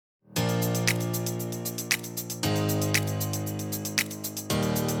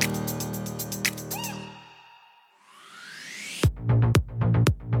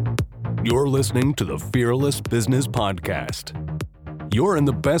You're listening to the Fearless Business Podcast. You're in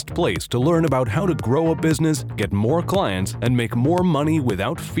the best place to learn about how to grow a business, get more clients, and make more money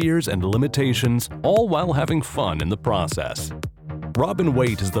without fears and limitations, all while having fun in the process. Robin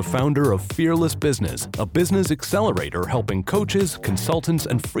Waite is the founder of Fearless Business, a business accelerator helping coaches, consultants,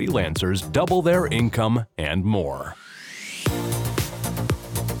 and freelancers double their income and more.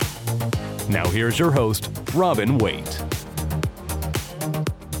 Now here's your host, Robin Waite.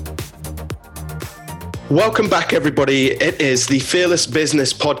 Welcome back, everybody. It is the Fearless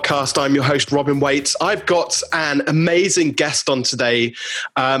Business Podcast. I'm your host, Robin Waite. I've got an amazing guest on today,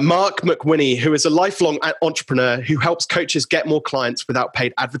 Marc Mawhinney, who is a lifelong entrepreneur who helps coaches get more clients without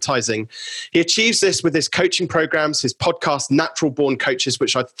paid advertising. He achieves this with his coaching programs, his podcast, Natural Born Coaches,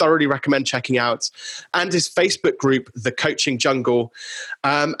 which I thoroughly recommend checking out, and his Facebook group, The Coaching Jungle.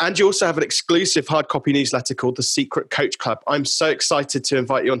 And you also have an exclusive hard copy newsletter called The Secret Coach Club. I'm so excited to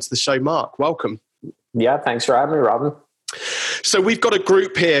invite you onto the show, Marc. Welcome. Yeah, thanks for having me, Robin. So we've got a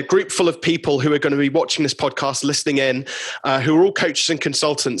group here, a group full of people who are going to be watching this podcast, listening in, who are all coaches and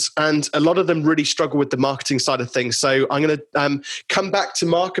consultants, and a lot of them really struggle with the marketing side of things. So I'm going to come back to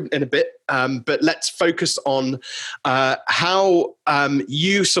Marc in a bit, but let's focus on how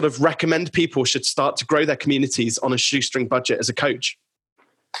you sort of recommend people should start to grow their communities on a shoestring budget as a coach.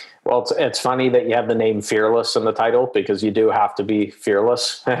 Well, it's funny that you have the name Fearless in the title, because you do have to be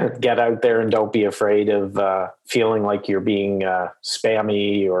fearless. Get out there and don't be afraid of feeling like you're being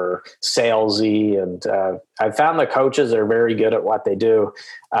spammy or salesy. And I found that coaches are very good at what they do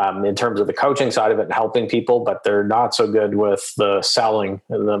in terms of the coaching side of it and helping people, but they're not so good with the selling,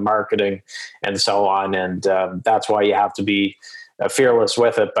 the marketing, and so on. And that's why you have to be fearless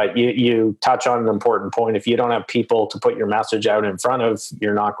with it. But you touch on an important point. If you don't have people to put your message out in front of,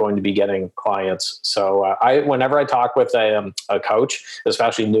 you're not going to be getting clients. So whenever I talk with a coach,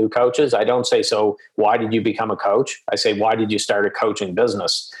 especially new coaches, I don't say, so why did you become a coach? I say, why did you start a coaching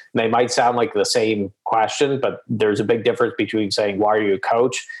business? And they might sound like the same question, but there's a big difference between saying, why are you a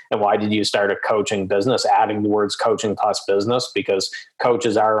coach? And why did you start a coaching business? Adding the words coaching plus business, because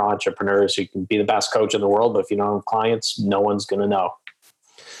coaches are entrepreneurs. You can be the best coach in the world, but if you don't have clients, no one's going to know.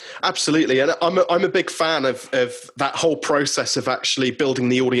 Absolutely. And I'm a big fan of that whole process of actually building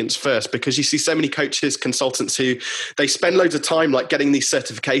the audience first, because you see so many coaches, consultants who they spend loads of time like getting these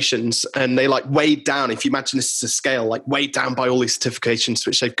certifications, and they like weighed down, if you imagine this is a scale, like weighed down by all these certifications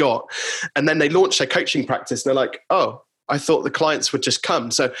which they've got. And then they launch their coaching practice and they're like, oh, I thought the clients would just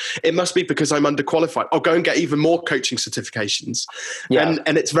come. So it must be because I'm underqualified. I'll go and get even more coaching certifications. Yeah.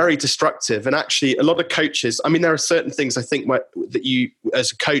 And it's very destructive. And actually a lot of coaches, I mean, there are certain things I think that you,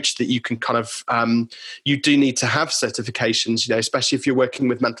 as a coach, that you can kind of, you do need to have certifications, you know, especially if you're working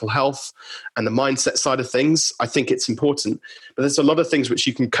with mental health and the mindset side of things. I think it's important. But there's a lot of things which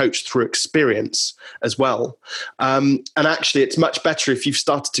you can coach through experience as well. And actually it's much better if you've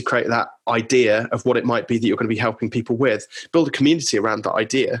started to create that idea of what it might be that you're going to be helping people with, build a community around that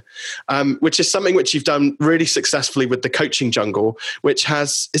idea, which is something which you've done really successfully with the Coaching Jungle, which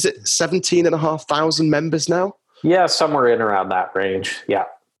has, is it 17,500 members now? Yeah, somewhere in around that range. Yeah.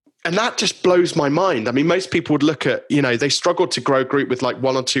 And that just blows my mind. I mean, most people would look at, you know, they struggle to grow a group with like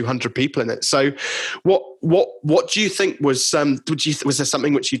 100 or 200 people in it. So what do you think was, was there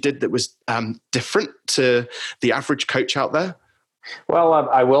something which you did that was different to the average coach out there? Well,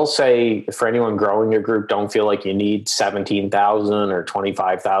 I will say for anyone growing a group, don't feel like you need 17,000 or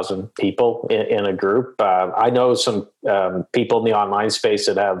 25,000 people in a group. I know some people in the online space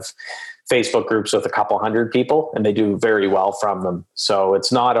that have Facebook groups with a couple hundred people, and they do very well from them. So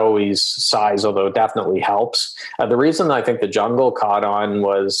it's not always size, although it definitely helps. The reason I think the Jungle caught on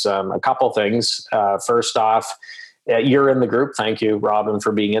was a couple things. First off, you're in the group. Thank you, Robin,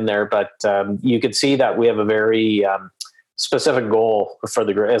 for being in there. But you could see that we have a very specific goal for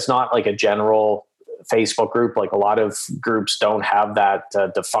the group. It's not like a general Facebook group. Like a lot of groups don't have that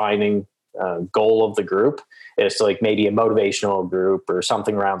defining goal of the group. It's like maybe a motivational group or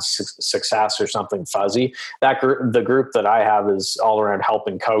something around success or something fuzzy. That group, the group that I have, is all around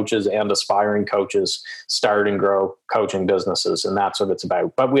helping coaches and aspiring coaches start and grow coaching businesses. And that's what it's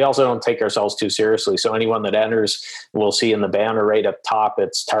about. But we also don't take ourselves too seriously. So anyone that enters, we'll see in the banner right up top,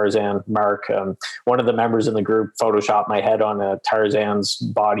 it's Tarzan, Marc. One of the members in the group photoshopped my head on a Tarzan's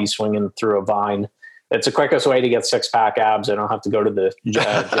body swinging through a vine. It's the quickest way to get 6-pack abs. I don't have to go to the gym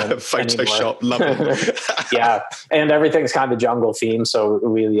Photoshop. Love it. Yeah. And everything's kind of jungle themed. So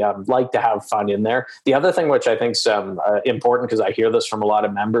we like to have fun in there. The other thing, which I think is important, because I hear this from a lot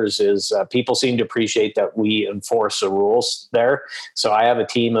of members, is people seem to appreciate that we enforce the rules there. So I have a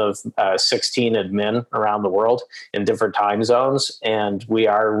team of 16 admin around the world in different time zones. And we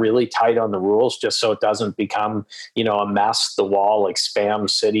are really tight on the rules, just so it doesn't become, a mess, the wall, like spam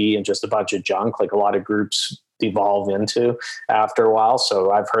city and just a bunch of junk, like a lot of groups devolve into after a while.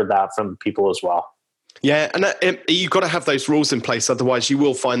 So I've heard that from people as well. Yeah, and you've got to have those rules in place. Otherwise, you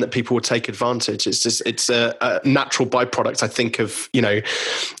will find that people will take advantage. It's a natural byproduct, I think, of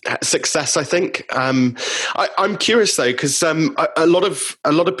success. I think. I'm curious though, because a lot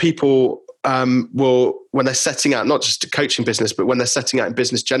of people will, when they're setting out, not just a coaching business, but when they're setting out in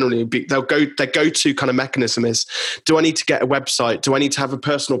business generally, their go-to kind of mechanism is, do I need to get a website? Do I need to have a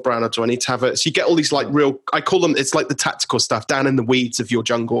personal brand? Or do I need to have so you get all these like real, I call them, it's like the tactical stuff down in the weeds of your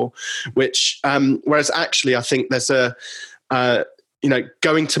jungle, which, whereas actually I think there's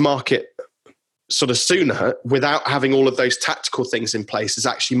going to market sort of sooner without having all of those tactical things in place is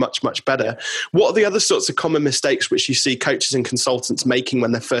actually much, much better. What are the other sorts of common mistakes which you see coaches and consultants making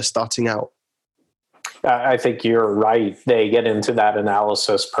when they're first starting out? I think you're right. They get into that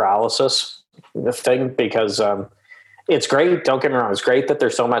analysis paralysis thing because it's great. Don't get me wrong. It's great that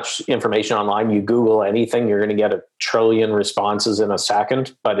there's so much information online. You Google anything, you're going to get a trillion responses in a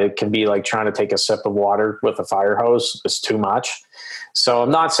second, but it can be like trying to take a sip of water with a fire hose. It's too much. So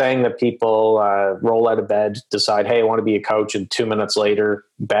I'm not saying that people roll out of bed, decide, hey, I want to be a coach, and 2 minutes later,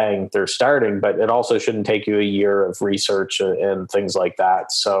 bang, they're starting. But it also shouldn't take you a year of research and things like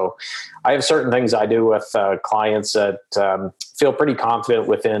that. So I have certain things I do with clients that feel pretty confident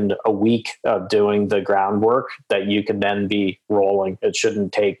within a week of doing the groundwork that you can then be rolling. It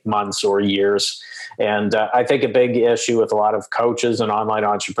shouldn't take months or years. And I think a big issue with a lot of coaches and online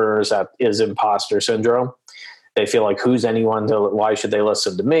entrepreneurs is imposter syndrome. They feel like, who's anyone why should they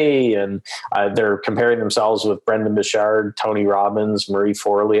listen to me? And they're comparing themselves with Brendan Bouchard, Tony Robbins, Marie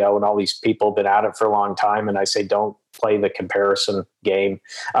Forleo, and all these people have been at it for a long time. And I say, don't play the comparison game.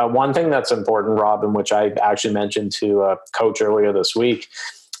 One thing that's important, Robin, which I actually mentioned to a coach earlier this week,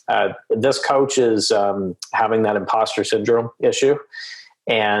 this coach is having that imposter syndrome issue.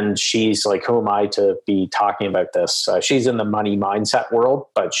 And she's like, who am I to be talking about this? She's in the money mindset world,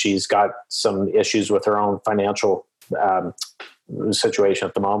 but she's got some issues with her own financial situation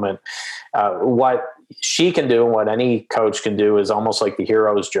at the moment. What she can do and what any coach can do is almost like the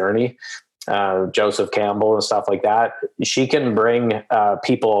hero's journey. Joseph Campbell and stuff like that. She can bring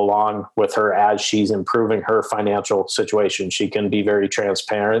people along with her as she's improving her financial situation. She can be very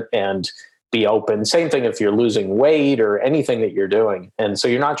transparent and be open. Same thing if you're losing weight or anything that you're doing. And so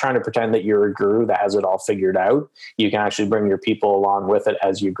you're not trying to pretend that you're a guru that has it all figured out. You can actually bring your people along with it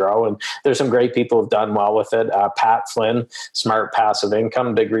as you grow. And there's some great people who've done well with it. Pat Flynn, Smart Passive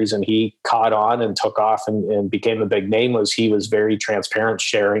Income, big reason he caught on and took off and became a big name was he was very transparent,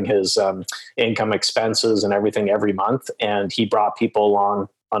 sharing his income expenses and everything every month. And he brought people along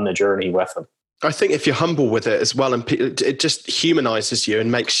on the journey with him. I think if you're humble with it as well, and it just humanizes you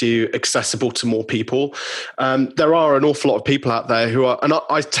and makes you accessible to more people. There are an awful lot of people out there who are, and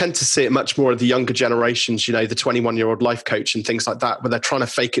I tend to see it much more of the younger generations, the 21-year-old life coach and things like that, where they're trying to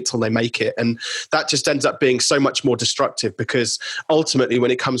fake it till they make it. And that just ends up being so much more destructive because ultimately when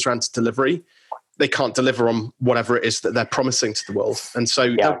it comes around to delivery, they can't deliver on whatever it is that they're promising to the world. And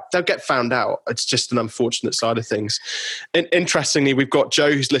so they'll get found out. It's just an unfortunate side of things. And interestingly, we've got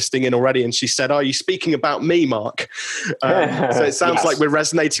Jo who's listening in already. And she said, are you speaking about me, Mark? So it sounds like we're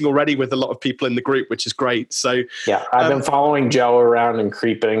resonating already with a lot of people in the group, which is great. So yeah, I've been following Jo around and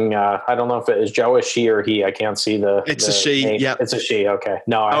creeping. I don't know if it is Jo, a she or he. I can't see it's a she. Name. Yeah. It's a she. Okay.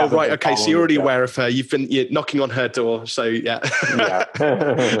 No, I haven't. Right. Okay. So you're already aware of her. You're knocking on her door. So yeah.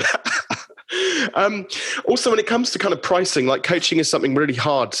 Also, when it comes to kind of pricing, like coaching is something really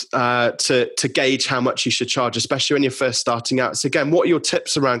hard to gauge how much you should charge, especially when you're first starting out. So again, what are your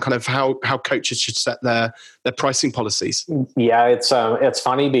tips around kind of how coaches should set their pricing policies? Yeah, it's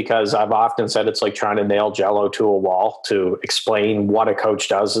funny because I've often said it's like trying to nail Jell-O to a wall to explain what a coach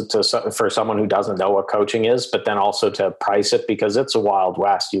does for someone who doesn't know what coaching is, but then also to price it because it's a wild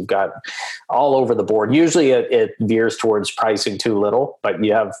west. You've got all over the board. Usually it veers towards pricing too little, but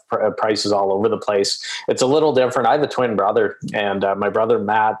you have prices all over the place. It's a little different. I have a twin brother and my brother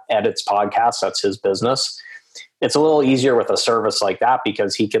Matt edits podcasts. That's his business. it's a little easier with a service like that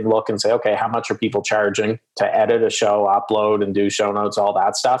because he can look and say, okay, how much are people charging to edit a show, upload and do show notes, all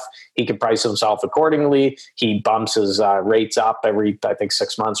that stuff. He can price himself accordingly. He bumps his rates up every, I think,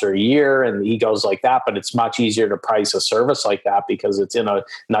 6 months or a year, and he goes like that. But it's much easier to price a service like that because it's in a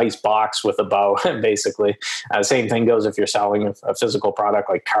nice box with a bow, basically. Same thing goes if you're selling a physical product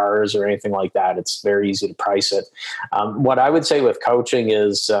like cars or anything like that. It's very easy to price it. What I would say with coaching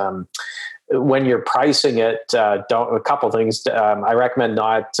is, when you're pricing it, a couple of things. I recommend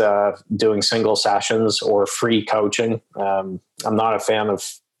not doing single sessions or free coaching. I'm not a fan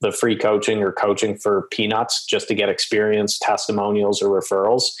of the free coaching or coaching for peanuts just to get experience, testimonials, or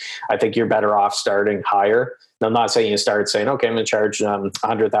referrals. I think you're better off starting higher. I'm not saying you start saying, okay, I'm going to charge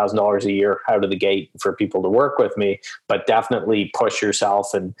 $100,000 a year out of the gate for people to work with me, but definitely push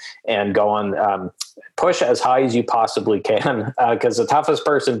yourself and go on, push as high as you possibly can. Because the toughest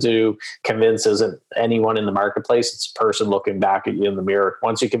person to convince isn't anyone in the marketplace. It's a person looking back at you in the mirror.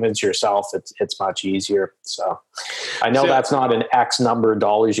 Once you convince yourself, it's much easier. So I know that's not an X number of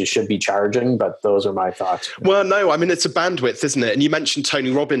dollars you should be charging, but those are my thoughts. Well, no, I mean, it's a bandwidth, isn't it? And you mentioned Tony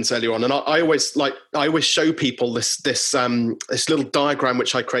Robbins earlier on. And I always show people this little diagram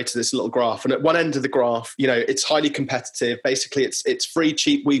which I created, this little graph, and at one end of the graph, it's highly competitive. Basically, it's free,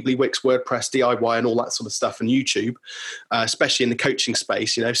 cheap, Weebly, Wix, WordPress, DIY, and all that sort of stuff, and YouTube, especially in the coaching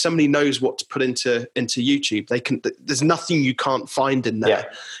space. If somebody knows what to put into YouTube, they can. There's nothing you can't find in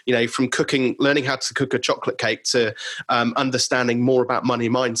there. Yeah. From learning how to cook a chocolate cake to understanding more about money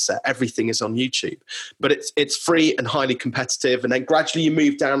mindset. Everything is on YouTube, but it's free and highly competitive. And then gradually you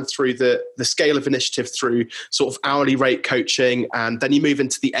move down through the scale of initiative through sort of hourly rate coaching. And then you move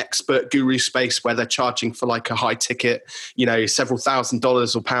into the expert guru space where they're charging for like a high ticket, several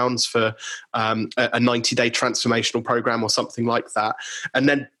 $1,000s or pounds for a 90-day transformational program or something like that. And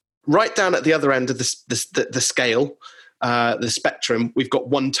then right down at the other end of the scale, the spectrum, we've got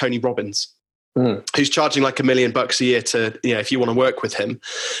one Tony Robbins. Who's charging like $1 million a year to, if you want to work with him.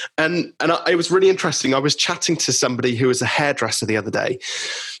 And it was really interesting. I was chatting to somebody who was a hairdresser the other day,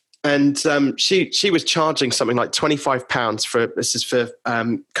 and she was charging something like £25 for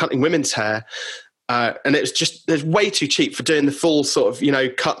cutting women's hair. And it's way too cheap for doing the full sort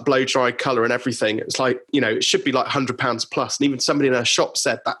of, cut, blow dry, color and everything. It's like, it should be like £100 plus. And even somebody in her shop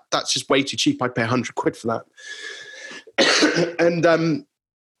said that's just way too cheap. I'd pay £100 for that. And,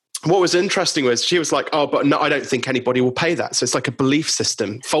 what was interesting was she was like, oh, but no, I don't think anybody will pay that. So it's like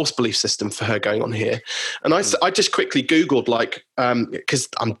a false belief system for her going on here. And I just quickly Googled because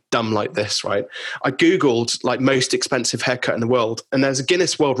I'm dumb like this, right? I Googled like most expensive haircut in the world. And there's a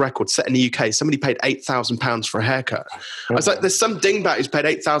Guinness World Record set in the UK. Somebody paid £8,000 for a haircut. I was like, there's some dingbat who's paid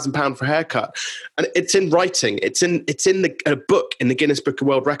 £8,000 for a haircut. And it's in writing. It's in a book in the Guinness Book of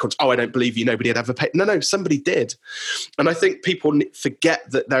World Records. Oh, I don't believe you. Nobody had ever paid. No, somebody did. And I think people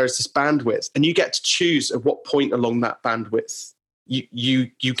forget that there is this bandwidth, and you get to choose at what point along that bandwidth you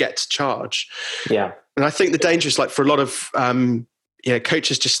get to charge. Yeah. And I think the danger is like for a lot of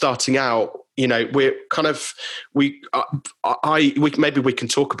coaches just starting out, we're kind of maybe we can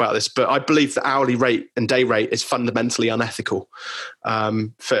talk about this, but I believe the hourly rate and day rate is fundamentally unethical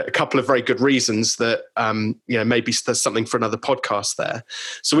for a couple of very good reasons that maybe there's something for another podcast there.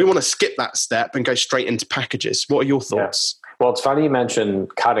 So we want to skip that step and go straight into packages. What are your thoughts? Yeah. Well, it's funny you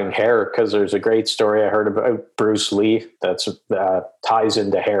mentioned cutting hair because there's a great story I heard about Bruce Lee that ties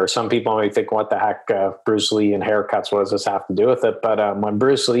into hair. Some people might think, what the heck, Bruce Lee and haircuts, what does this have to do with it? But when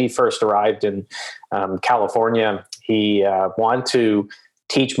Bruce Lee first arrived in California, he wanted to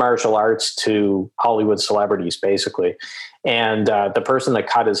teach martial arts to Hollywood celebrities, basically. And the person that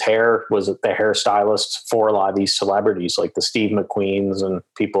cut his hair was the hairstylist for a lot of these celebrities, like the Steve McQueens and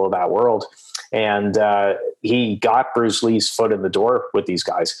people of that world. And he got Bruce Lee's foot in the door with these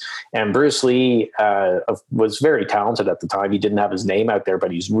guys. And Bruce Lee was very talented at the time. He didn't have his name out there,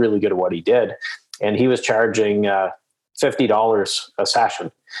 but he's really good at what he did. And he was charging $50 a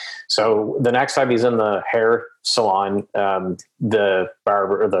session. So the next time he's in the hair salon, the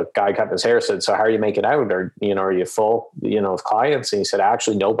barber or the guy cutting his hair said, so how are you making out? Or, are you full, with clients? And he said,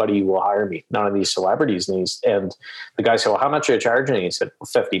 actually, nobody will hire me. None of these celebrities. And the guy said, well, how much are you charging? And he said,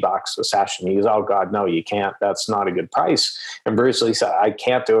 well, $50 a session. He goes, oh God, no, you can't. That's not a good price. And Bruce Lee said, I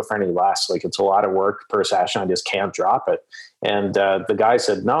can't do it for any less. Like, it's a lot of work per session. I just can't drop it. And the guy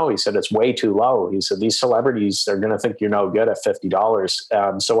said, no, he said, it's way too low. He said, these celebrities, they're going to think you're no good at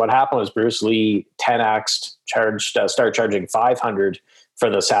 $50. So what happened was Bruce Lee 10x'd, started charging $500 for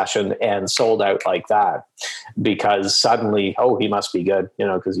the session and sold out like that, because suddenly, oh, he must be good,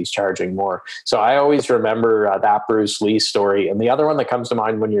 because he's charging more. So I always remember that Bruce Lee story. And the other one that comes to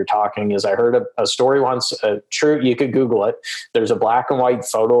mind when you're talking is I heard a story once, true, you could Google it. There's a black and white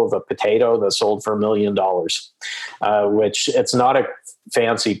photo of a potato that sold for $1 million, which it's not a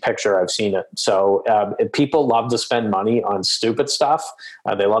fancy picture. I've seen it. So people love to spend money on stupid stuff.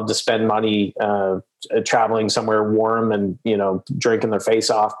 They love to spend money traveling somewhere warm and, drinking their face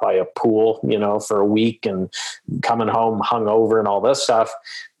off by a pool, for a week and coming home hungover and all this stuff.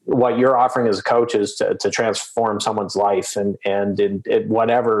 What you're offering as a coach is to transform someone's life, and in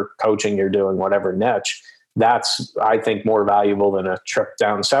whatever coaching you're doing, whatever niche. That's, I think, more valuable than a trip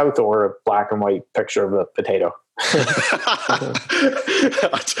down south or a black and white picture of a potato.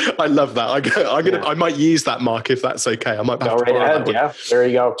 I love that. I might use that, Mark, if that's okay. I might go right ahead. Yeah, there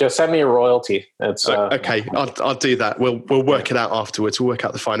you go. Just send me a royalty. It's okay. I'll do that. We'll work it out afterwards. We'll work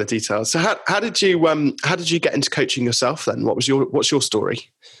out the finer details. So how did you get into coaching yourself then? What's your story?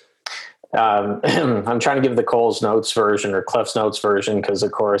 I'm trying to give the Cole's Notes version or Cliff's Notes version, because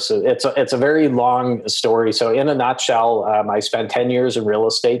of course it's a very long story. So in a nutshell, I spent 10 years in real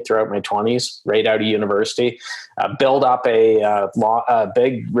estate throughout my 20s, right out of university, built up a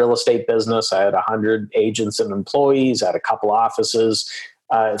big real estate business. I had 100 agents and employees, I had a couple offices.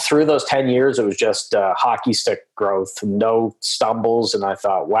 Through those 10 years, it was just hockey stick growth, no stumbles. And I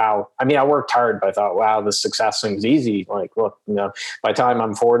thought, wow. I mean, I worked hard, but I thought, wow, this success thing's easy. Like, look, by the time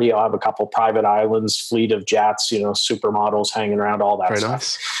I'm 40, I'll have a couple private islands, fleet of jets, supermodels hanging around, all that Very stuff.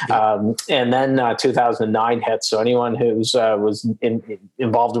 Nice. Yeah. And then 2009 hit. So anyone who's was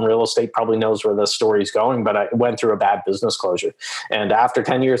involved in real estate probably knows where this story's going, but I went through a bad business closure. And after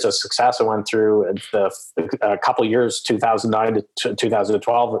 10 years of success, I went through a couple years, 2009 to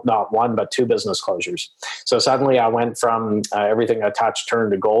 2012, not one, but two business closures. So suddenly I went from everything I touched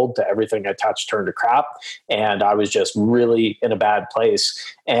turned to gold to everything I touched turned to crap. And I was just really in a bad place.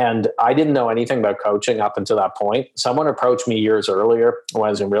 And I didn't know anything about coaching up until that point. Someone approached me years earlier when I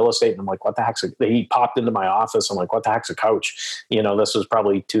was in real estate, and I'm like, what the heck's he popped into my office. I'm like, what the heck's a coach? This was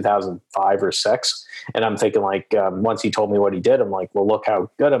probably 2005 or 6. And I'm thinking once he told me what he did, I'm like, well, look how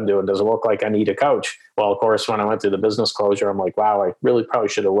good I'm doing. Does it look like I need a coach? Well, of course, when I went through the business closure, I'm like, wow, I really probably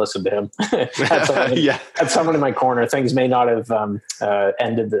should have listened to him. Had someone in my corner. Things may not have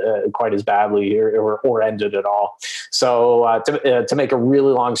ended quite as badly or ended at all. So to make a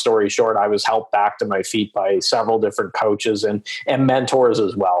really long story short, I was helped back to my feet by several different coaches and mentors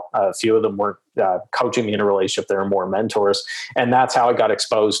as well. A few of them weren't coaching me in a relationship. They were more mentors. And that's how I got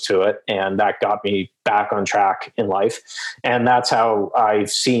exposed to it. And that got me back on track in life. And that's how I've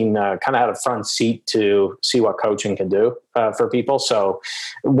seen kind of had a front seat to see what coaching can do for people. So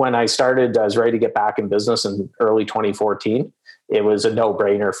when I started, I was ready to get back in business in early 2014. It was a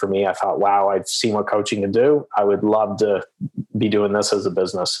no-brainer for me. I thought, wow, I've seen what coaching can do. I would love to be doing this as a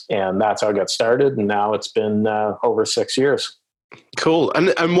business. And that's how I got started. And now it's been over 6 years. Cool. And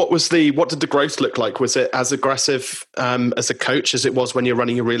what did the growth look like? Was it as aggressive as a coach as it was when you're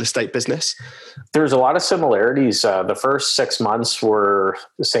running a real estate business? There's a lot of similarities. The first 6 months were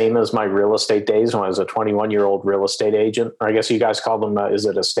the same as my real estate days when I was a 21-year-old real estate agent. Or I guess you guys call them, is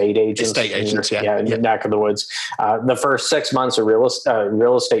it estate agents? Estate agents, yeah. Yeah, in the neck of the woods. The first 6 months of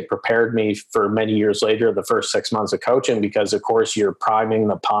real estate prepared me for many years later, the first 6 months of coaching, because of course you're priming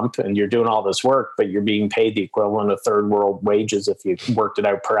the pump and you're doing all this work, but you're being paid the equivalent of third world wages if you worked it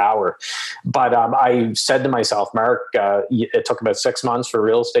out per hour. But I said to myself, Mark, it took about 6 months for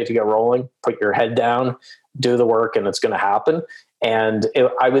real estate to get rolling. Put your head down, do the work, and it's going to happen. And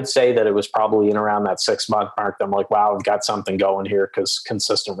I would say that it was probably in around that 6 month mark that I'm like, wow, I've got something going here, because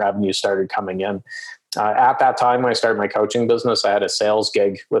consistent revenue started coming in. At that time, when I started my coaching business, I had a sales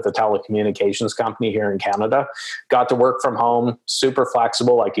gig with a telecommunications company here in Canada. Got to work from home, super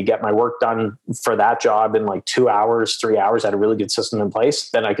flexible. I could get my work done for that job in like 2 hours, 3 hours. I had a really good system in place.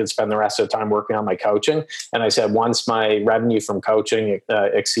 Then I could spend the rest of the time working on my coaching. And I said, once my revenue from coaching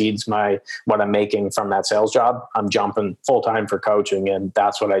exceeds what I'm making from that sales job, I'm jumping full time for coaching. And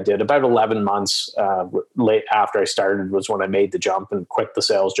that's what I did. About 11 months late after I started was when I made the jump and quit the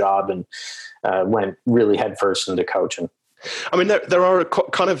sales job and went really headfirst into coaching. I mean, there are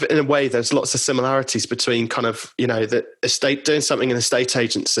kind of, in a way, there's lots of similarities between kind of, the estate, doing something in an estate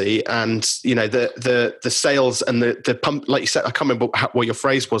agency and, the sales and the pump, like you said, I can't remember what your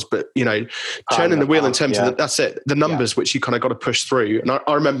phrase was, but, turning the wheel in terms of that's it, the numbers, which you kind of got to push through. And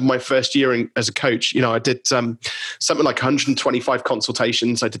I remember my first year as a coach, I did something like 125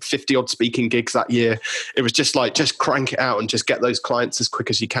 consultations. I did 50 odd speaking gigs that year. It was just crank it out and just get those clients as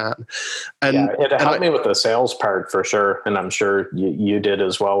quick as you can. And it helped me with the sales part for sure. and I'm sure you did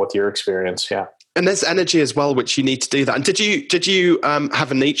as well with your experience. Yeah. And there's energy as well, which you need to do that. And did you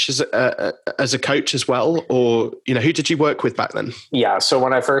have a niche as a coach as well, or who did you work with back then? Yeah, so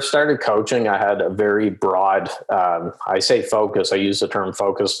when I first started coaching, I had a very broad. I say focus. I use the term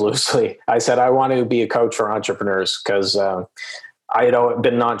focus loosely. I said I want to be a coach for entrepreneurs because I had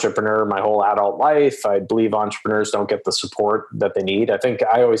been an entrepreneur my whole adult life. I believe entrepreneurs don't get the support that they need. I think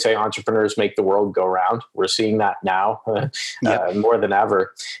I always say entrepreneurs make the world go round. We're seeing that now more than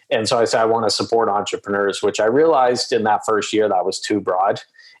ever. And so I said, I want to support entrepreneurs, which I realized in that first year that was too broad.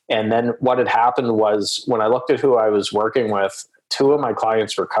 And then what had happened was when I looked at who I was working with, two of my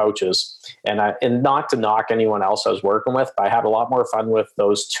clients were coaches, and not to knock anyone else I was working with, but I had a lot more fun with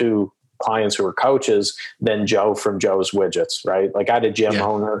those two clients who were coaches than Joe from Joe's Widgets, right? Like I had a gym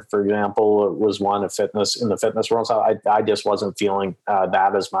owner, for example, was one of fitness in the fitness world. So I just wasn't feeling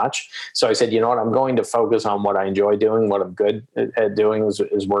that as much. So I said, you know what, I'm going to focus on what I enjoy doing. What I'm good at doing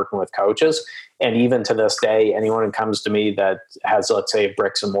is working with coaches. And even to this day, anyone who comes to me that has, let's say, a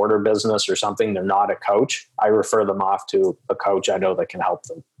bricks and mortar business or something, they're not a coach, I refer them off to a coach I know that can help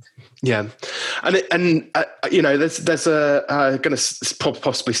them. Yeah. And there's going to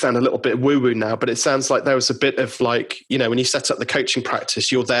possibly sound a little bit woo-woo now, but it sounds like there was a bit of like, when you set up the coaching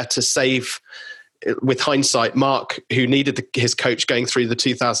practice, you're there to save, with hindsight, Marc, who needed his coach going through the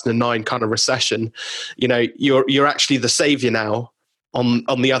 2009 kind of recession. You're actually the savior now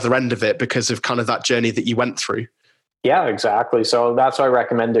on the other end of it because of kind of that journey that you went through. Yeah, exactly. So that's what I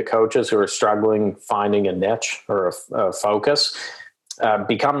recommend to coaches who are struggling finding a niche or a focus.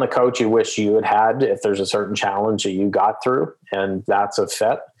 Become the coach you wish you had if there's a certain challenge that you got through, and that's a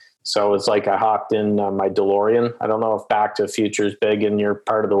fit. So it's like I hopped in my DeLorean. I don't know if Back to the Future is big in your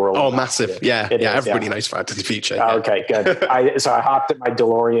part of the world. Oh, massive. Yeah. Everybody knows Back to the Future. Yeah. Okay, good. So I hopped in my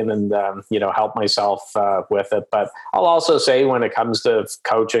DeLorean and, helped myself with it. But I'll also say when it comes to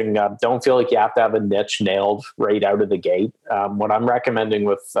coaching, don't feel like you have to have a niche nailed right out of the gate. What I'm recommending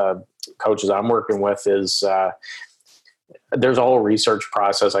with coaches I'm working with is there's a whole research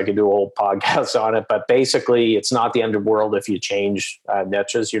process. I could do a whole podcast on it, but basically it's not the end of the world if you change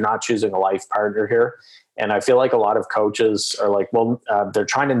niches. You're not choosing a life partner here. And I feel like a lot of coaches are like, well, they're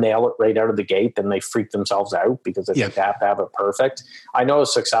trying to nail it right out of the gate. Then they freak themselves out because they think they have to have it perfect. I know a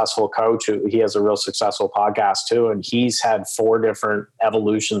successful coach he has a real successful podcast too. And he's had 4 different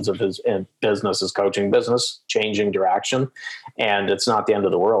evolutions of his business, his coaching business, changing direction. And it's not the end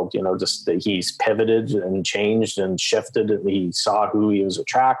of the world, just that he's pivoted and changed and shifted. And he saw who he was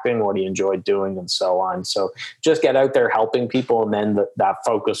attracting, what he enjoyed doing, and so on. So just get out there helping people. And then that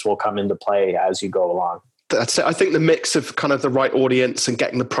focus will come into play as you go along. That's it. I think the mix of kind of the right audience and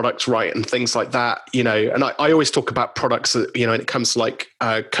getting the products right and things like that, and I always talk about products, when it comes to like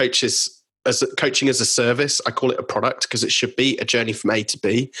coaching as a service. I call it a product because it should be a journey from A to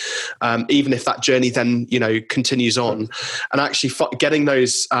B, even if that journey then continues on. And actually getting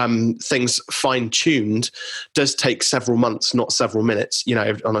those things fine-tuned does take several months, not several minutes.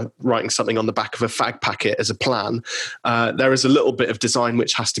 Writing something on the back of a fag packet as a plan, there is a little bit of design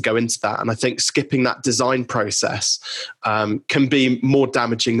which has to go into that. And I think skipping that design process can be more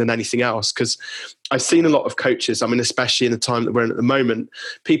damaging than anything else, because I've seen a lot of coaches, especially in the time that we're in at the moment,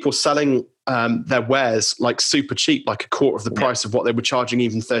 people selling their wares like super cheap, like a quarter of the price of what they were charging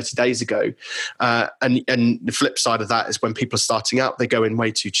even 30 days ago. And the flip side of that is when people are starting out, they go in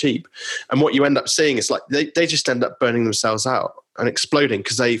way too cheap. And what you end up seeing is like they just end up burning themselves out and exploding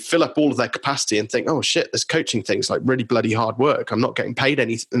because they fill up all of their capacity and think, oh shit, this coaching thing's like really bloody hard work. I'm not getting paid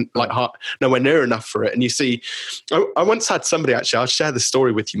anything, nowhere near enough for it. And you see, I once had somebody, actually, I'll share this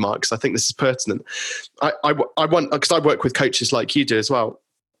story with you, Marc, because I think this is pertinent. Because I work with coaches like you do as well.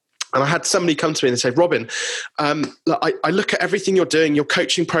 And I had somebody come to me and say, Robin, I look at everything you're doing, your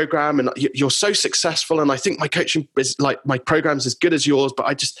coaching program, and you're so successful. And I think my coaching is like my program's as good as yours, but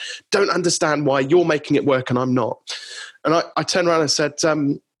I just don't understand why you're making it work and I'm not. And I turned around and said,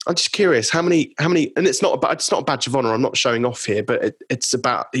 I'm just curious, how many, and it's not a badge of honor. I'm not showing off here, but it's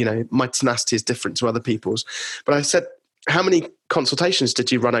about, my tenacity is different to other people's. But I said, how many consultations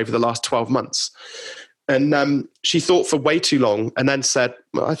did you run over the last 12 months? And she thought for way too long and then said,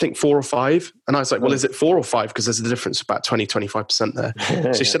 well, I think 4 or 5. And I was like, well, is it 4 or 5? Because there's a difference of about 20, 25% there.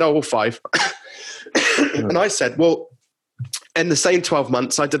 So she said, oh, well, 5. And I said, well, in the same 12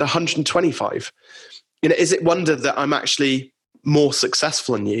 months, I did 125. Is it wonder that I'm actually more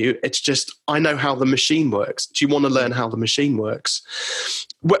successful than you? It's just, I know how the machine works. Do you want to learn how the machine works?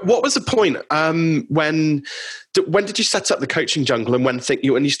 What was the point when did you set up the Coaching Jungle, and when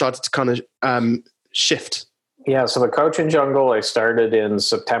you started to kind of shift? Yeah, so the Coaching Jungle, I started in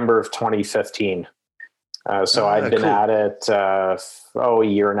September of 2015. So I'd been cool. at it, a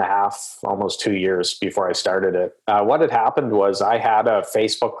year and a half, almost 2 years before I started it. What had happened was I had a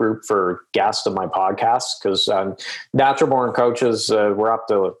Facebook group for guests of my podcast because Natural Born Coaches, we're up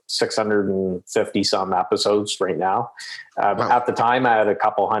to 650 some episodes right now. Wow. At the time, I had a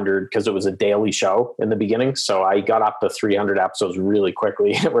couple hundred because it was a daily show in the beginning. So I got up to 300 episodes really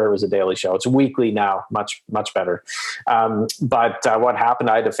quickly where it was a daily show. It's weekly now, much, much better. But what happened,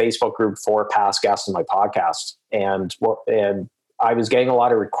 I had a Facebook group for past guests on my podcast. And I was getting a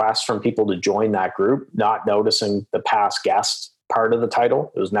lot of requests from people to join that group, not noticing the past guest part of the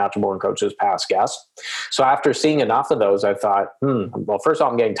title. It was Natural Born Coaches Past Guests. So after seeing enough of those, I thought, well, first of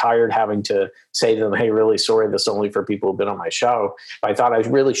all, I'm getting tired having to say to them, hey, really sorry, this is only for people who've been on my show. But I thought I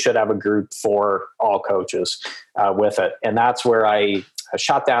really should have a group for all coaches with it. And that's where I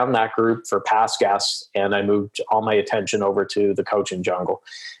shut down that group for past guests, and I moved all my attention over to the coaching jungle.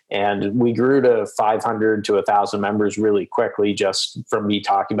 And we grew to 500 to 1,000 members really quickly just from me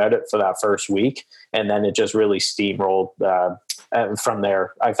talking about it for that first week. And then it just really steamrolled from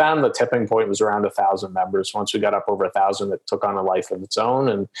there. I found the tipping point was around 1,000 members. Once we got up over 1,000, it took on a life of its own.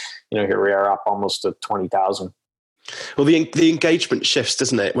 And, here we are up almost to 20,000. Well, the engagement shifts,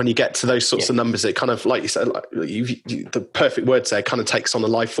 doesn't it? When you get to those sorts of numbers, it kind of, like you said, the perfect words there, kind of takes on a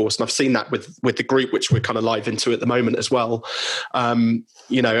life force. And I've seen that with the group, which we're kind of live into at the moment as well. And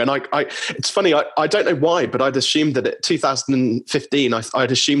it's funny, I don't know why, but I'd assumed that at 2015,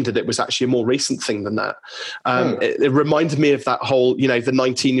 I'd assumed that it was actually a more recent thing than that. It reminded me of that whole, the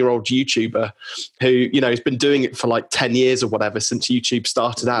 19-year-old YouTuber who, has been doing it for like 10 years or whatever since YouTube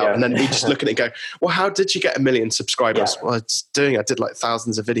started out. Yeah. And then we just look at it and go, well, how did you get 1 million subscribers? Well, I did like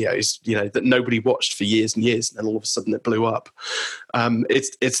thousands of videos, that nobody watched for years and years. And then all of a sudden it blew up.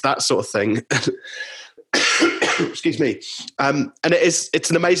 It's that sort of thing. Excuse me. And it's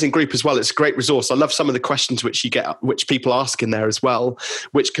an amazing group as well. It's a great resource. I love some of the questions which you get, which people ask in there as well,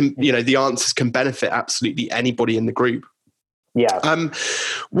 which can, the answers can benefit absolutely anybody in the group. Yeah.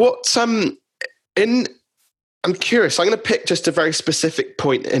 I'm curious. I'm going to pick just a very specific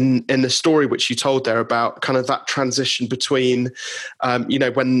point in the story which you told there about kind of that transition between,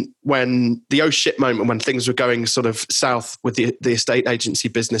 when the oh shit moment, when things were going sort of south with the estate agency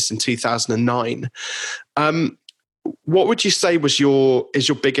business in 2009. What would you say is your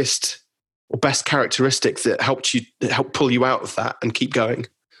biggest or best characteristic that helped pull you out of that and keep going?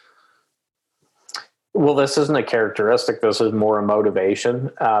 Well, this isn't a characteristic. This is more a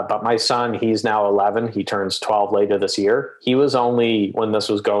motivation. But my son, he's now 11. He turns 12 later this year. He was only, when this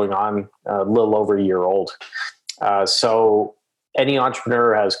was going on, a little over a year old. So any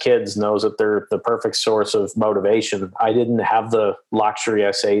entrepreneur who has kids knows that they're the perfect source of motivation. I didn't have the luxury,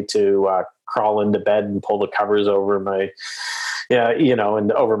 I say, to crawl into bed and pull the covers over my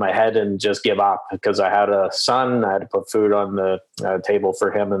and over my head and just give up, because I had a son. I had to put food on the table for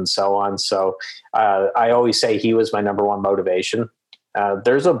him and so on. So I always say he was my number one motivation.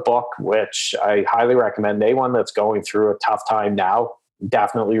 There's a book which I highly recommend. Anyone that's going through a tough time now,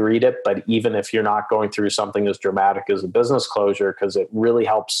 definitely read it. But even if you're not going through something as dramatic as a business closure, because it really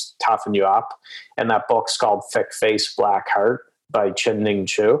helps toughen you up. And that book's called Thick Face, Black Heart by Chin-Ning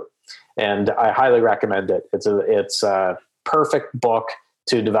Chu. And I highly recommend it. It's a perfect book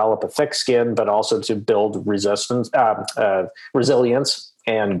to develop a thick skin, but also to build resilience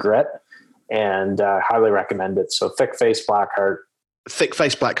and grit. And highly recommend it. So Thick Face, Black Heart. Thick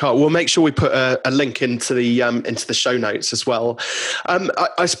Face, Black Heart. We'll make sure we put a link into the show notes as well.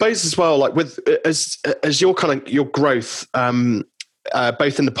 I suppose as well, like with as your growth,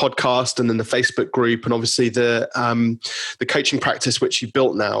 both in the podcast and in the Facebook group, and obviously the coaching practice which you've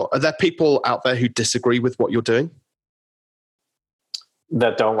built now, are there people out there who disagree with what you're doing?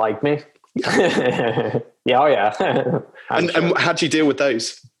 That don't like me? Yeah, oh yeah. And how do you deal with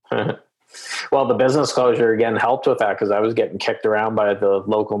those? Well, the business closure again helped with that, because I was getting kicked around by the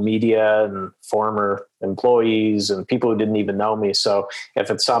local media and former employees and people who didn't even know me. So if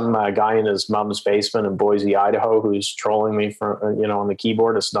it's some guy in his mom's basement in Boise, Idaho, who's trolling me on the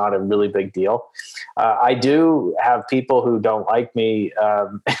keyboard, it's not a really big deal. I do have people who don't like me. I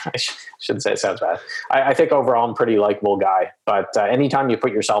shouldn't say it sounds bad. I think overall I'm a pretty likable guy, but anytime you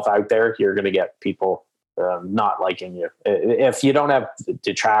put yourself out there, you're going to get people not liking you. If you don't have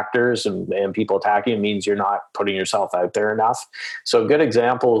detractors and people attacking, it means you're not putting yourself out there enough. So good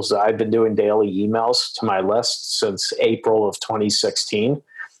examples, I've been doing daily emails to my list since April of 2016.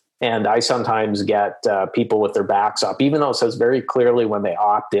 And I sometimes get people with their backs up, even though it says very clearly when they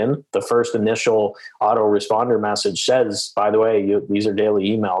opt in, the first initial autoresponder message says, by the way, these are daily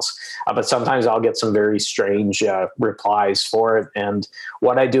emails. But sometimes I'll get some very strange replies for it. And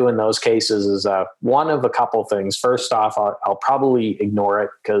what I do in those cases is one of a couple things. First off, I'll probably ignore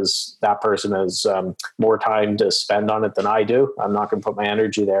it because that person has more time to spend on it than I do. I'm not going to put my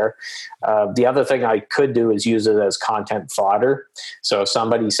energy there. The other thing I could do is use it as content fodder. So if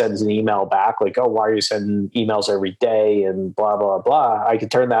somebody sends an email back like, oh, why are you sending emails every day and blah, blah, blah, I could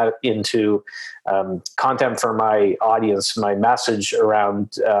turn that into content for my audience, my message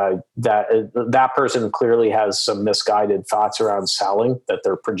around that person clearly has some misguided thoughts around selling that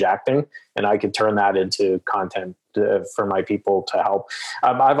they're projecting. And I could turn that into content for my people to help.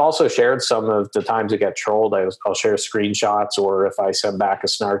 I've also shared some of the times I get trolled. I'll share screenshots, or if I send back a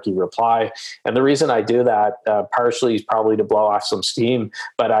snarky reply. And the reason I do that partially is probably to blow off some steam,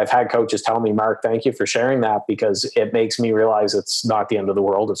 but I've had coaches tell me, Mark, thank you for sharing that, because it makes me realize it's not the end of the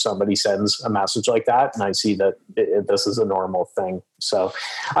world if somebody sends a message like that. And I see that this is a normal thing. So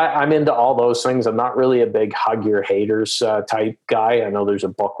I'm into all those things. I'm not really a big hug your haters type guy. I know there's a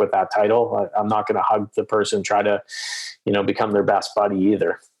book with that title. I'm not going to hug the person, try to, become their best buddy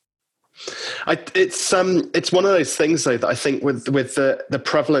either. It's one of those things though that I think with the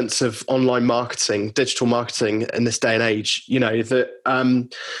prevalence of online marketing, digital marketing in this day and age, that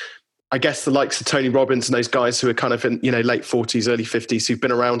I guess the likes of Tony Robbins and those guys who are kind of in, late 40s, early 50s, who've been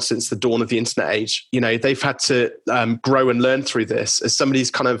around since the dawn of the internet age, they've had to grow and learn through this. As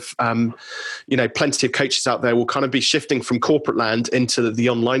somebody's kind of, plenty of coaches out there will kind of be shifting from corporate land into the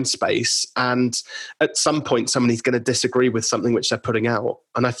online space. And at some point, somebody's going to disagree with something which they're putting out.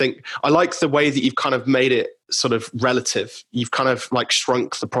 And I think I like the way that you've kind of made it sort of relative. You've kind of like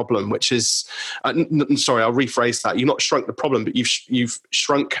shrunk the problem, which is, sorry, I'll rephrase that. You've not shrunk the problem, but you've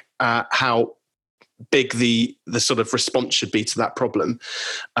shrunk how big the sort of response should be to that problem,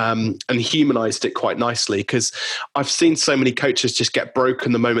 and humanized it quite nicely. Because I've seen so many coaches just get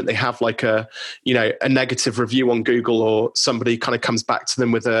broken the moment they have like a negative review on Google, or somebody kind of comes back to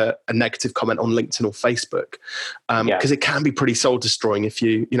them with a negative comment on LinkedIn or Facebook, because it can be pretty soul destroying. If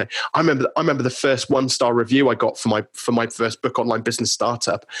I remember the first 1-star review I got for my first book, Online Business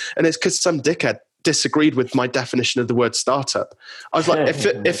Startup, and it's because some dickhead disagreed with my definition of the word startup. I was like,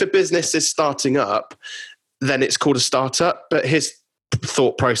 if a business is starting up, then it's called a startup. But his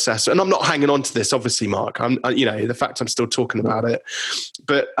thought process, and I'm not hanging on to this, obviously, Mark. The fact I'm still talking about it,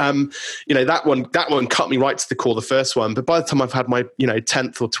 but that one cut me right to the core. The first one, but by the time I've had my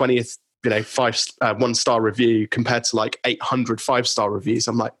 10th or 20th 1-star review compared to like 800 5-star reviews,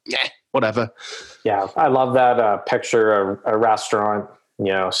 I'm like, yeah, whatever. Yeah, I love that picture. A restaurant,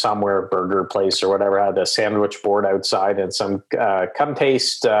 somewhere, burger place or whatever, had a sandwich board outside and some come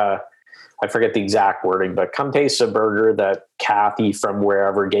taste, I forget the exact wording, but come taste a burger that Kathy from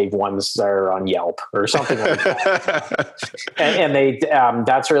wherever gave 1 star on Yelp or something like that. and they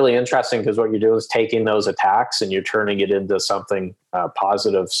that's really interesting, because what you're doing is taking those attacks and you're turning it into something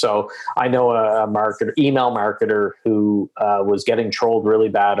positive. So I know a email marketer who was getting trolled really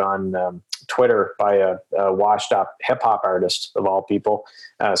bad on Twitter by a washed up hip hop artist of all people,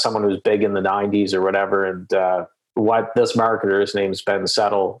 someone who's big in the 90s or whatever. And what this marketer, his name's Ben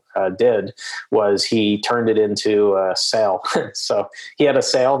Settle, did was he turned it into a sale. So he had a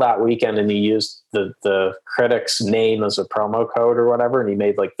sale that weekend and he used the critic's name as a promo code or whatever, and he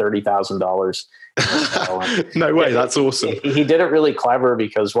made like $30,000. No way, that's awesome. He did it really clever,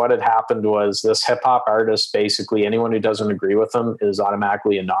 because what had happened was this hip hop artist, basically anyone who doesn't agree with him is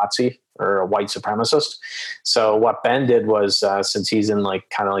automatically a Nazi or a white supremacist. So what Ben did was, since he's in like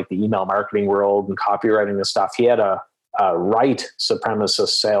kind of like the email marketing world and copywriting and stuff, he had a right supremacist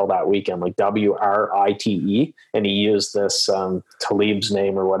sale that weekend, like WRITE, and he used this Talib's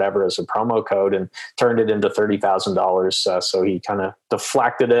name or whatever as a promo code and turned it into $30,000. So he kind of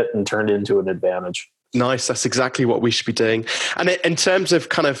deflected it and turned it into an advantage. Nice. That's exactly what we should be doing. And in terms of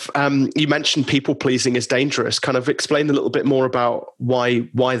kind of, you mentioned people pleasing is dangerous. Kind of explain a little bit more about why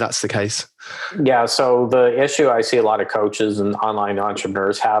that's the case. Yeah. So the issue I see a lot of coaches and online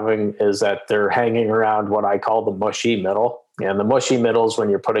entrepreneurs having is that they're hanging around what I call the mushy middle. And the mushy middle is when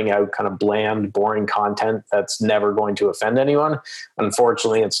you're putting out kind of bland, boring content that's never going to offend anyone.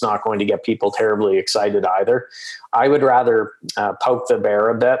 Unfortunately, it's not going to get people terribly excited either. I would rather poke the bear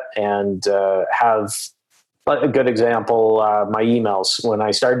a bit and have A good example, my emails. When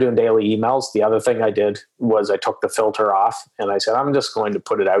I started doing daily emails, the other thing I did was I took the filter off and I said, I'm just going to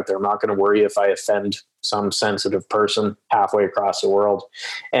put it out there. I'm not going to worry if I offend some sensitive person halfway across the world.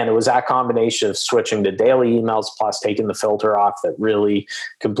 And it was that combination of switching to daily emails plus taking the filter off that really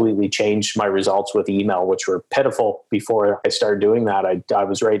completely changed my results with email, which were pitiful before I started doing that. I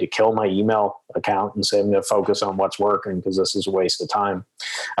was ready to kill my email account and say, I'm going to focus on what's working because this is a waste of time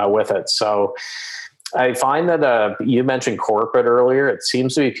with it. So I find that you mentioned corporate earlier. It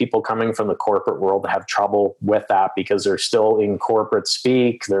seems to be people coming from the corporate world that have trouble with that because they're still in corporate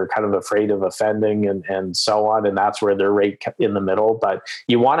speak. They're kind of afraid of offending and so on. And that's where they're right in the middle. But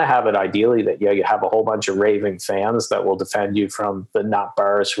you want to have it ideally that you have a whole bunch of raving fans that will defend you from the nut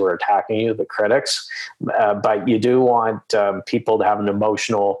bars who are attacking you, the critics. But you do want people to have an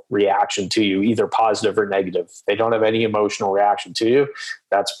emotional reaction to you, either positive or negative. If they don't have any emotional reaction to you,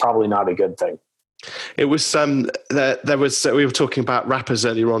 that's probably not a good thing. It was there was we were talking about rappers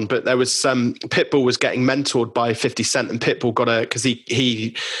earlier on, but there was Pitbull was getting mentored by 50 Cent, and Pitbull got because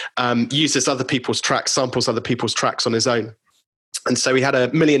he uses other people's tracks, samples other people's tracks on his own. And so he had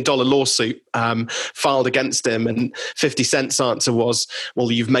 $1 million lawsuit filed against him, and 50 Cent's answer was,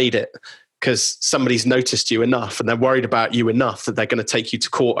 well, you've made it because somebody's noticed you enough and they're worried about you enough that they're going to take you to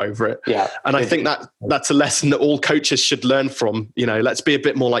court over it. Yeah. And I think that's a lesson that all coaches should learn from. Let's be a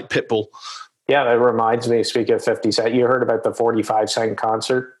bit more like Pitbull. Yeah, that reminds me, speaking of 50 Cent, you heard about the 45 Cent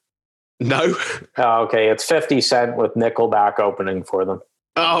concert? No. Oh, okay. It's 50 Cent with Nickelback opening for them.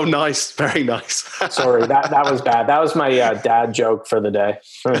 Oh, nice. Very nice. Sorry, that was bad. That was my dad joke for the day.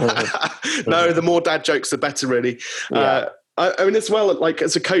 No, the more dad jokes, the better, really. Yeah. I mean, as well, like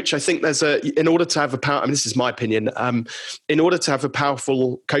as a coach, I think in order to have this is my opinion, in order to have a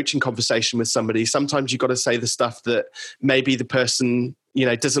powerful coaching conversation with somebody, sometimes you've got to say the stuff that maybe the person,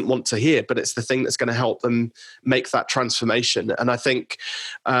 doesn't want to hear, but it's the thing that's going to help them make that transformation. And I think,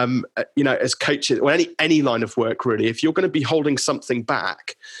 as coaches or any line of work, really, if you're going to be holding something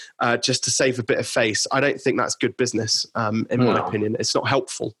back just to save a bit of face, I don't think that's good business. In my opinion, it's not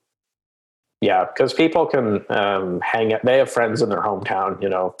helpful. Yeah, because people can hang out. They have friends in their hometown.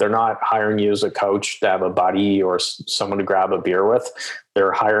 They're not hiring you as a coach to have a buddy or someone to grab a beer with.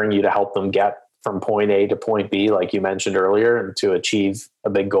 They're hiring you to help them get from point A to point B, like you mentioned earlier, and to achieve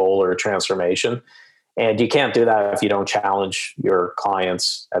a big goal or a transformation. And you can't do that if you don't challenge your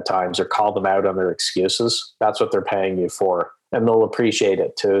clients at times or call them out on their excuses. That's what they're paying you for. And they'll appreciate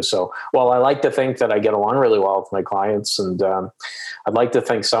it too. So, I like to think that I get along really well with my clients, and I'd like to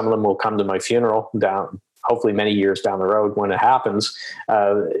think some of them will come to my funeral hopefully many years down the road when it happens.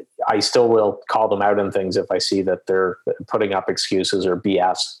 I still will call them out on things if I see that they're putting up excuses or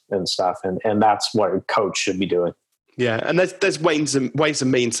BS and stuff. And that's what a coach should be doing. Yeah, and there's ways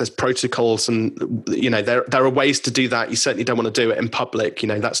and means. There's protocols, and there are ways to do that. You certainly don't want to do it in public.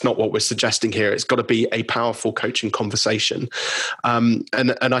 That's not what we're suggesting here. It's got to be a powerful coaching conversation, and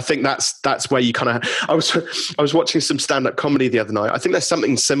I think that's where you kind of. I was watching some stand-up comedy the other night. I think there's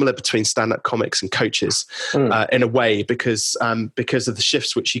something similar between stand-up comics and coaches in a way because of the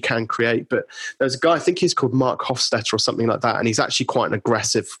shifts which you can create. But there's a guy, I think he's called Marc or something like that, and he's actually quite an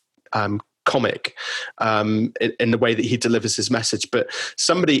aggressive comic in the way that he delivers his message. But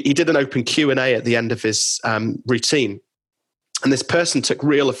he did an open Q&A at the end of his routine, and this person took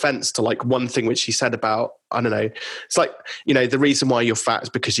real offense to like one thing which he said about, I don't know, it's like, the reason why you're fat is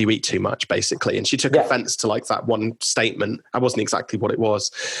because you eat too much, basically. And she took offense to like that one statement. I wasn't exactly what it was.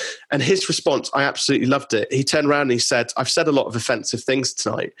 And his response, I absolutely loved it. He turned around and he said, I've said a lot of offensive things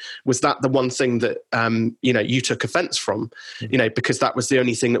tonight. Was that the one thing that, you took offense from, because that was the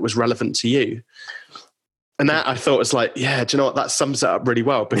only thing that was relevant to you? And that I thought was like, yeah, do you know what? That sums it up really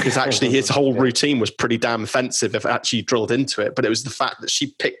well, because actually his whole routine was pretty damn offensive if actually you drilled into it. But it was the fact that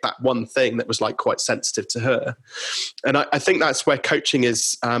she picked that one thing that was like quite sensitive to her. And I think that's where coaching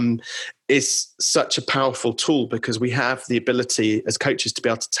is such a powerful tool, because we have the ability as coaches to be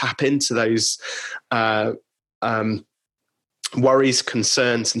able to tap into those worries,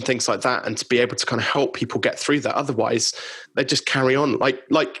 concerns, and things like that, and to be able to kind of help people get through that. Otherwise, they just carry on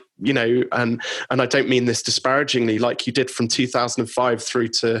and I don't mean this disparagingly, like you did from 2005 through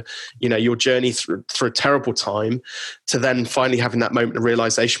to, your journey through a terrible time to then finally having that moment of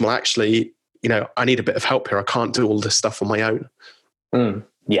realization, well, actually, I need a bit of help here. I can't do all this stuff on my own.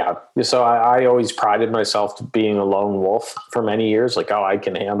 Yeah. So I always prided myself to being a lone wolf for many years. Like, I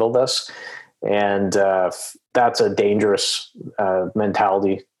can handle this. And that's a dangerous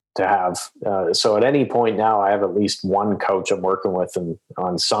mentality to have. So at any point now, I have at least one coach I'm working with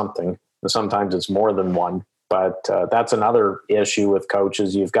on something. Sometimes it's more than one, but that's another issue with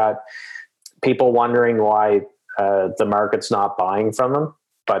coaches. You've got people wondering why the market's not buying from them,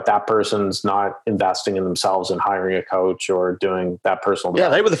 but that person's not investing in themselves and hiring a coach or doing that personal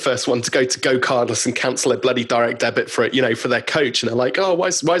development. Yeah, they were the first one to go cardless and cancel a bloody direct debit for it, for their coach. And they're like, oh, why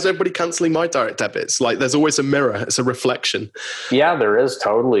is everybody canceling my direct debits? Like, there's always a mirror. It's a reflection. Yeah, there is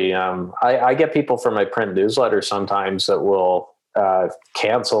totally. I get people from my print newsletter sometimes that will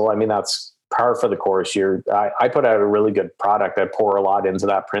cancel. I mean, that's par for the course. I put out a really good product. I pour a lot into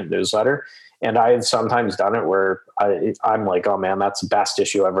that print newsletter. And I've sometimes done it where I'm like, oh man, that's the best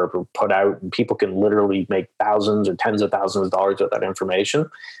issue I've ever put out. And people can literally make thousands or tens of thousands of dollars with that information.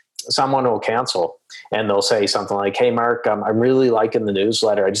 Someone will cancel and they'll say something like, hey, Mark, I'm really liking the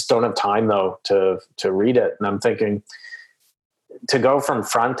newsletter. I just don't have time though to read it. And I'm thinking, to go from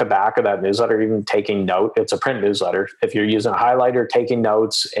front to back of that newsletter, even taking note, it's a print newsletter. If you're using a highlighter, taking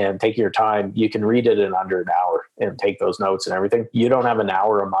notes and taking your time, you can read it in under an hour and take those notes and everything. You don't have an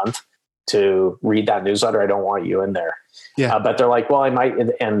hour a month to read that newsletter. I don't want you in there. Yeah. But they're like, well, I might,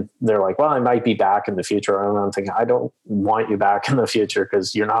 and they're like, well, I might be back in the future. And I'm thinking, I don't want you back in the future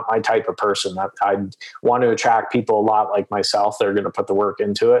because you're not my type of person. I want to attract people a lot like myself. They're going to put the work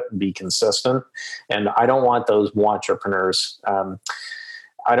into it and be consistent. And I don't want those entrepreneurs.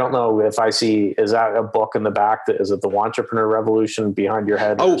 I don't know if I see, is that a book in the back? Is it the Entrepreneur Revolution behind your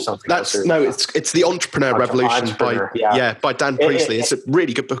head? Oh, or something it's the Entrepreneur Revolution by Dan Priestley. It's a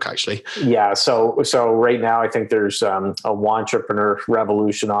really good book, actually. Yeah. So right now I think there's a Entrepreneur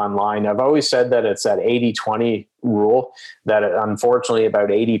Revolution online. I've always said that it's that 80-20 rule that unfortunately about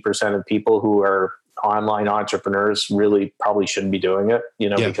 80% of people who are online entrepreneurs really probably shouldn't be doing it,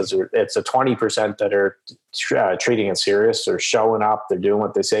 because it's a 20% that are treating it serious. They're showing up, they're doing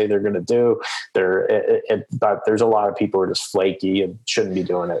what they say they're going to do. But there's a lot of people who are just flaky and shouldn't be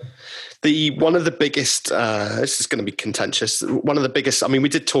doing it. One of the biggest, this is going to be contentious. One of the biggest, I mean, we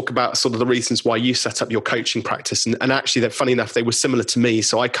did talk about sort of the reasons why you set up your coaching practice. And actually, that funny enough, they were similar to me.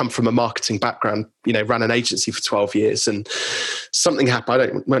 So I come from a marketing background, ran an agency for 12 years and something happened. I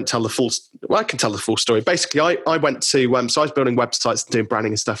can tell the full story. Basically, I went to, so I was building websites and doing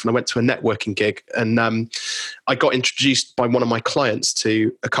branding and stuff. And I went to a networking gig and I got introduced by one of my clients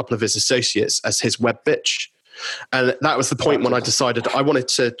to a couple of his associates as his web bitch. And that was the point when I decided I wanted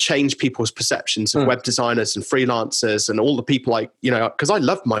to change people's perceptions of web designers and freelancers and all the people because I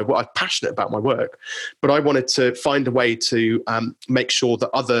love my work, I'm passionate about my work, but I wanted to find a way to make sure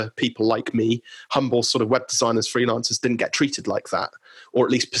that other people like me, humble sort of web designers, freelancers, didn't get treated like that, or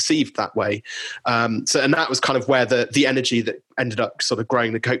at least perceived that way. And that was kind of where the energy that ended up sort of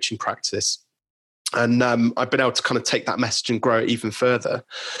growing the coaching practice. And I've been able to kind of take that message and grow it even further.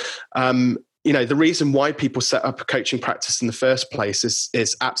 The reason why people set up a coaching practice in the first place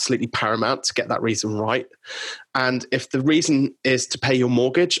is absolutely paramount to get that reason right. And if the reason is to pay your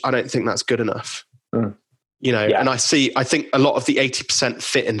mortgage, I don't think that's good enough. And I think a lot of the 80%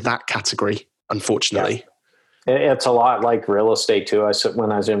 fit in that category, unfortunately. Yeah. It's a lot like real estate too.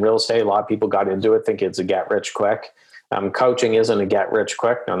 When I was in real estate, a lot of people got into it thinking it's a get rich quick. Coaching isn't a get rich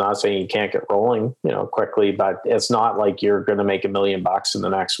quick. I'm not saying you can't get rolling, quickly, but it's not like you're going to make $1 million in the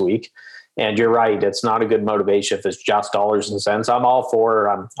next week. And you're right. It's not a good motivation if it's just dollars and cents. I'm all for,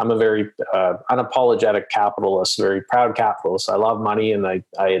 I'm a very unapologetic capitalist, very proud capitalist. I love money and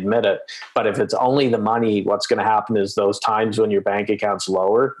I admit it. But if it's only the money, what's going to happen is those times when your bank account's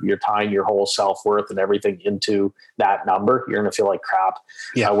lower, you're tying your whole self-worth and everything into that number. You're going to feel like crap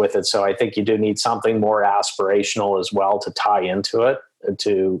with it. So I think you do need something more aspirational as well to tie into it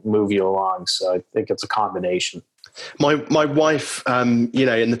to move you along. So I think it's a combination. My wife, in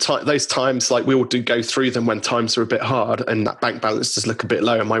those times, like we all do go through them when times are a bit hard and that bank balance does look a bit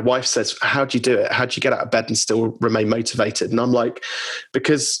low. And my wife says, how do you do it? How do you get out of bed and still remain motivated? And I'm like,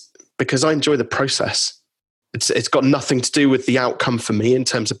 because I enjoy the process. It's got nothing to do with the outcome for me in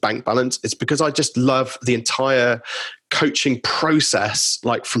terms of bank balance. It's because I just love the entire coaching process,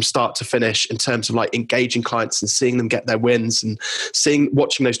 like from start to finish, in terms of like engaging clients and seeing them get their wins and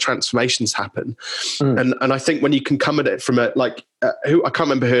watching those transformations happen. And I think when you can come at it from I can't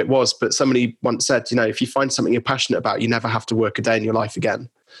remember who it was, but somebody once said, if you find something you're passionate about, you never have to work a day in your life again.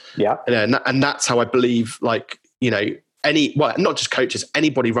 Yeah. And that's how I believe, not just coaches,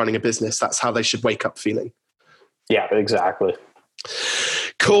 anybody running a business, that's how they should wake up feeling. Yeah, exactly.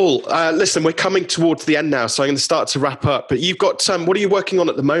 Cool. Listen, we're coming towards the end now, so I'm going to start to wrap up. But you've got what are you working on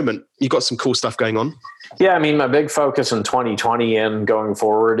at the moment? You've got some cool stuff going on. Yeah, I mean, my big focus in 2020 and going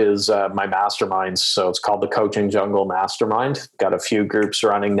forward is my masterminds. So it's called the Coaching Jungle Mastermind. Got a few groups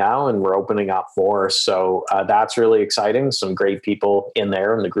running now, and we're opening up more. So that's really exciting. Some great people in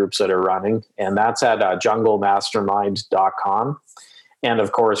there in the groups that are running, and that's at junglemastermind.com. And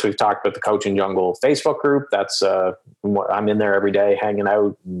of course, we've talked about the Coaching Jungle Facebook group. That's I'm in there every day, hanging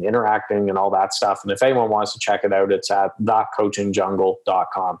out and interacting and all that stuff. And if anyone wants to check it out, it's at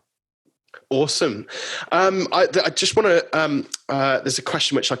thecoachingjungle.com. Awesome. I just want to, there's a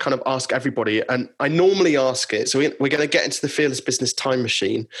question which I kind of ask everybody, and I normally ask it. So we're going to get into the Fearless Business Time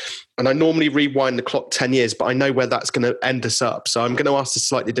Machine, and I normally rewind the clock 10 years, but I know where that's going to end us up. So I'm going to ask this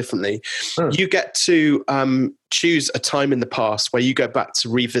slightly differently. You get to choose a time in the past where you go back to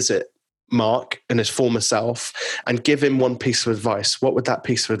revisit Marc and his former self and give him one piece of advice. What would that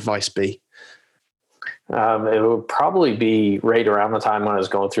piece of advice be? It would probably be right around the time when I was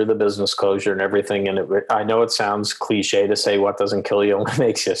going through the business closure and everything. And I know it sounds cliche to say what doesn't kill you only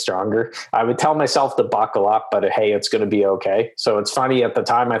makes you stronger. I would tell myself to buckle up, but hey, it's going to be okay. So it's funny, at the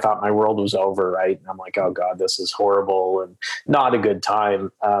time I thought my world was over, right? And I'm like, oh God, this is horrible and not a good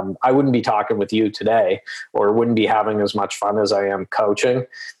time. I wouldn't be talking with you today, or wouldn't be having as much fun as I am coaching,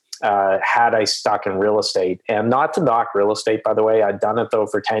 had I stuck in real estate. And not to knock real estate, by the way, I'd done it though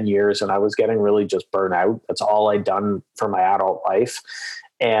for 10 years and I was getting really just burnt out. That's all I'd done for my adult life.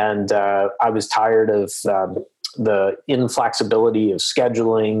 And I was tired of the inflexibility of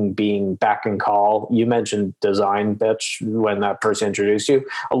scheduling, being back and call. You mentioned design, bitch, when that person introduced you.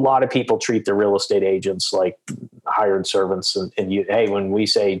 A lot of people treat the real estate agents like hired servants. And you, hey, when we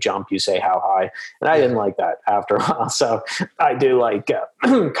say jump, you say how high. And I didn't like that after a while. So I do like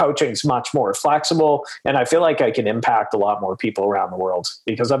coaching's much more flexible. And I feel like I can impact a lot more people around the world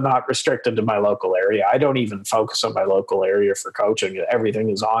because I'm not restricted to my local area. I don't even focus on my local area for coaching. Everything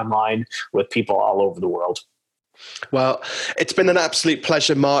is online with people all over the world. Well, it's been an absolute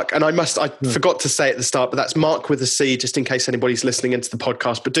pleasure, Marc. And I forgot to say at the start, but that's Marc with a C, just in case anybody's listening into the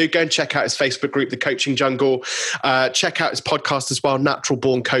podcast. But do go and check out his Facebook group, The Coaching Jungle. Check out his podcast as well, Natural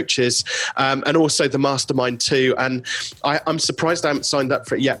Born Coaches, and also the Mastermind too. And I'm surprised I haven't signed up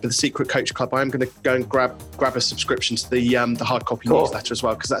for it yet, but the Secret Coach Club, I am going to go and grab a subscription to the hard copy newsletter as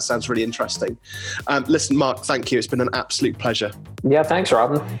well, because that sounds really interesting. Listen, Marc, thank you. It's been an absolute pleasure. Yeah, thanks,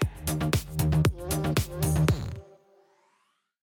 Robin.